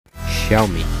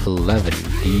Xiaomi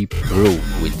 11D Pro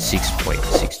with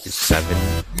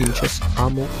 6.67 inches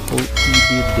AMOLED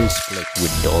display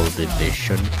with Dolby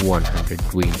Vision,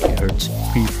 120Hz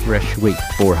refresh rate,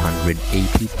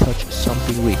 480 touch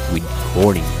sampling rate with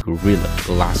Corning Gorilla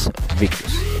Glass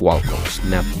Victus, Qualcomm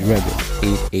Snapdragon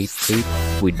 888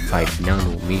 with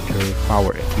 5nm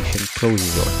power efficient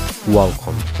processor,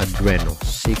 Qualcomm Adreno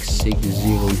 660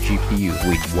 GPU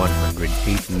with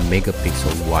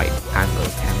 108MP wide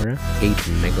angle camera,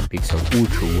 8MP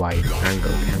ultra wide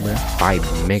angle camera,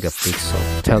 5MP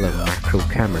TELEMACRO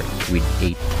camera with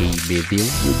 8K video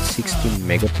with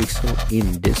 16MP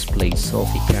in-display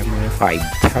selfie camera,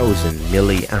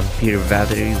 5000mAh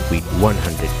battery with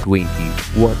 120W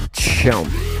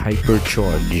Xiaomi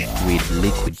hypercharge with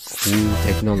liquid cool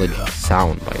technology,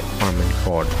 sound by Harman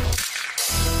Kardon.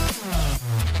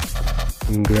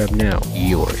 Grab now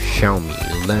your Xiaomi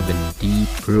 11D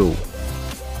Pro.